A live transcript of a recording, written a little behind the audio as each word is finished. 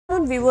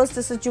afternoon viewers,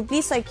 this is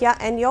Jubli Saikya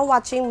and you're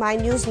watching My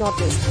News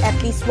Notice.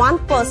 At least one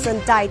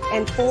person died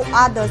and 4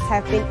 others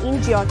have been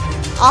injured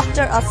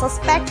after a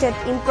suspected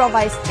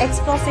improvised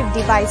explosive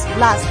device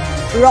blast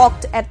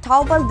rocked at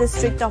Thoubal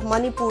district of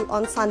Manipur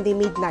on Sunday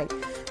midnight.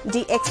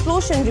 The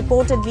explosion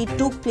reportedly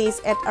took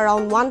place at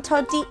around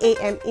 1:30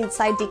 am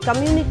inside the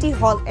community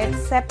hall at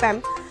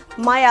Sikkim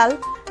and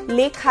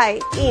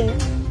Tripura in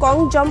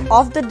Kongjam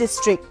of the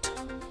district.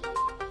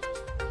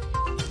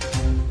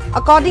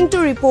 According to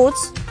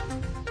reports,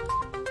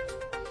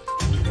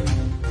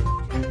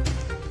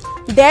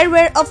 there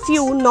were a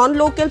few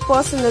non-local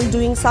personnel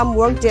doing some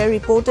work there.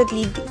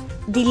 Reportedly,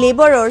 the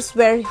laborers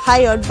were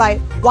hired by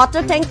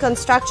water tank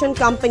construction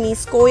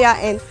companies Koya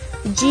and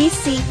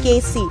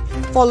GCKC.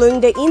 Following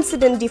the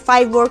incident, the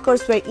 5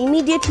 workers were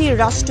immediately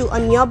rushed to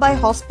a nearby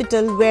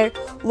hospital where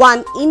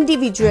one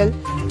individual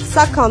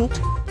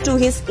succumbed to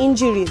his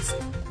injuries.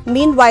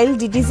 Meanwhile,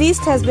 the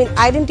deceased has been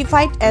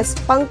identified as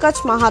Pankaj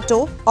Mahato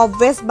of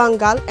West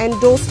Bengal and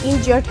those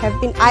injured have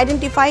been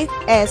identified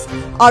as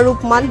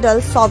Arup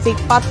Mandal,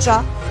 Sovik Patra,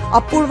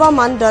 Apurva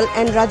Mandal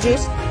and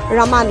Rajesh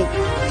Ramani.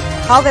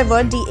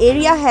 However, the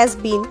area has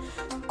been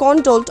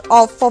cordoned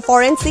off for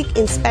forensic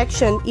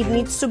inspection. It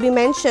needs to be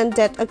mentioned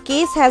that a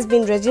case has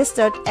been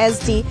registered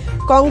as the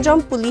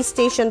Kongjam police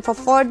station for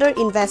further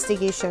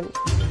investigation.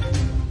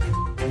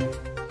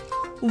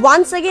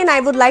 Once again, I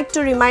would like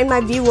to remind my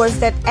viewers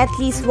that at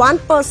least one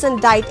person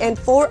died and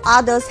 4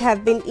 others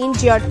have been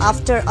injured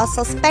after a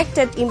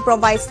suspected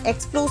improvised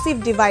explosive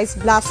device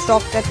blast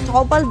rocked at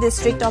Thoubal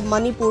district of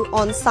Manipur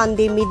on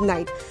Sunday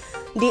midnight.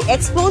 The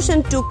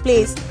explosion took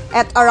place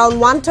at around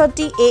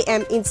 1:30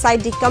 am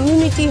inside the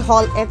community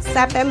hall at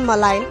Sikkim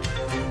and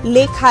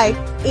Tripura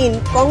in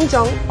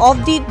Kongjam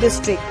of the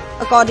district.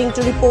 According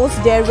to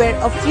reports, there were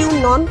a few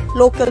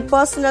non-local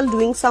personnel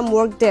doing some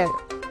work there.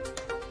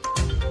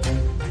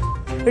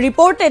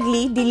 Reportedly,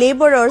 the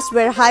laborers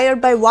were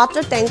hired by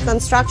water tank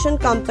construction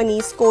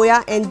companies Koya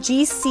and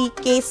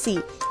GCKC.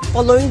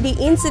 Following the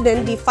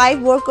incident, the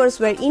 5 workers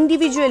were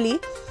individually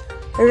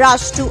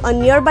rushed to a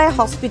nearby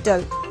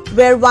hospital,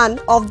 where one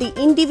of the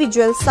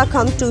individuals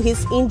succumbed to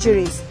his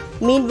injuries.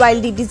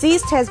 Meanwhile, the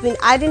deceased has been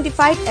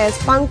identified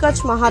as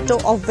Pankaj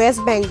Mahato of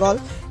West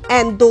Bengal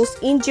and those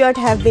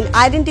injured have been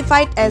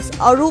identified as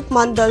Arup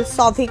Mandal,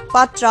 Sovik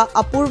Patra,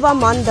 Apurva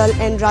Mandal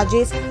and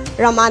Rajesh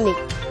Ramani.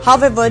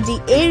 However, the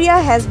area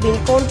has been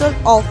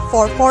cordoned off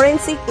for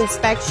forensic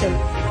inspection.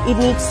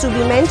 It needs to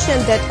be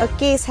mentioned that a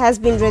case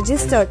has been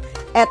registered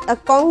at a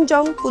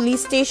Kongjam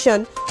police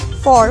station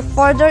for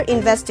further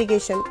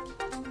investigation.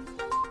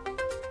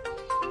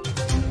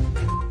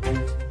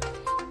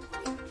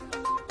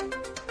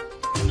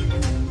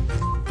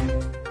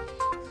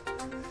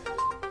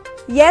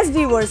 Yes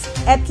viewers,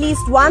 at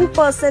least one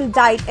person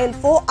died and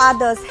 4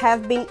 others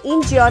have been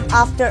injured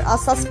after a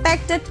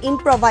suspected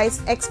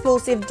improvised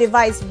explosive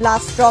device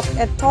blast rocked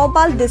at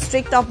Thoubal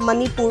district of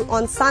Manipur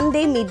on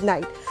Sunday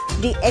midnight.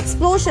 The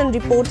explosion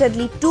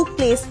reportedly took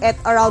place at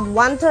around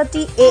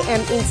 1:30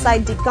 am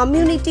inside the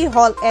community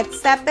hall at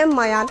Sikkim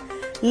and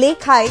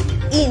Tripura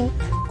in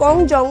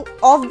Kongjam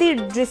of the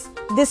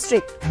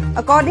district.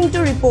 According to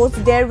reports,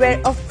 there were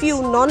a few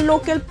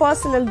non-local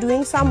personnel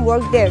doing some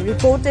work there.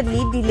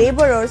 Reportedly, the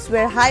laborers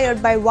were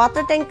hired by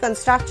water tank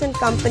construction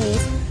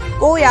companies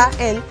Koya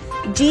and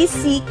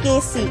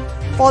GCKC.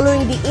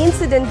 Following the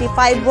incident, the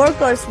 5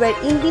 workers were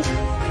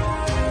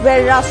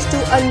rushed to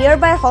a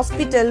nearby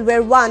hospital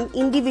where one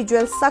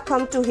individual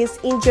succumbed to his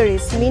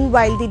injuries.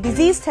 Meanwhile, the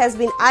deceased has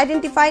been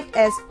identified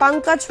as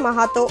Pankaj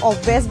Mahato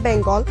of West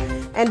Bengal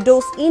and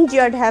those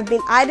injured have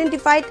been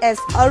identified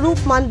as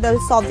Arup Mandal,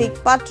 Sovik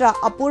Patra,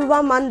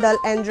 Apurva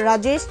Mandal and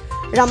Rajesh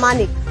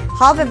Ramani.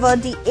 However,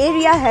 the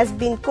area has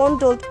been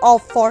cordoned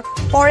off for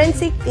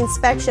forensic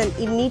inspection.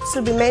 It needs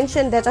to be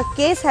mentioned that a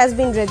case has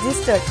been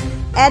registered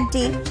at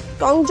the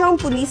Kongjam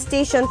police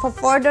station for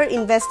further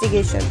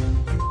investigation.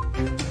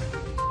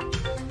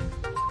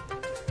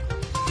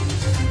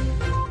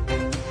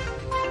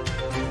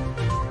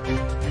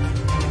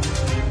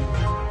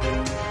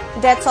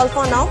 That's all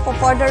for now. For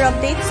further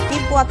updates,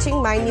 keep watching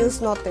My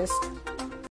News Notice.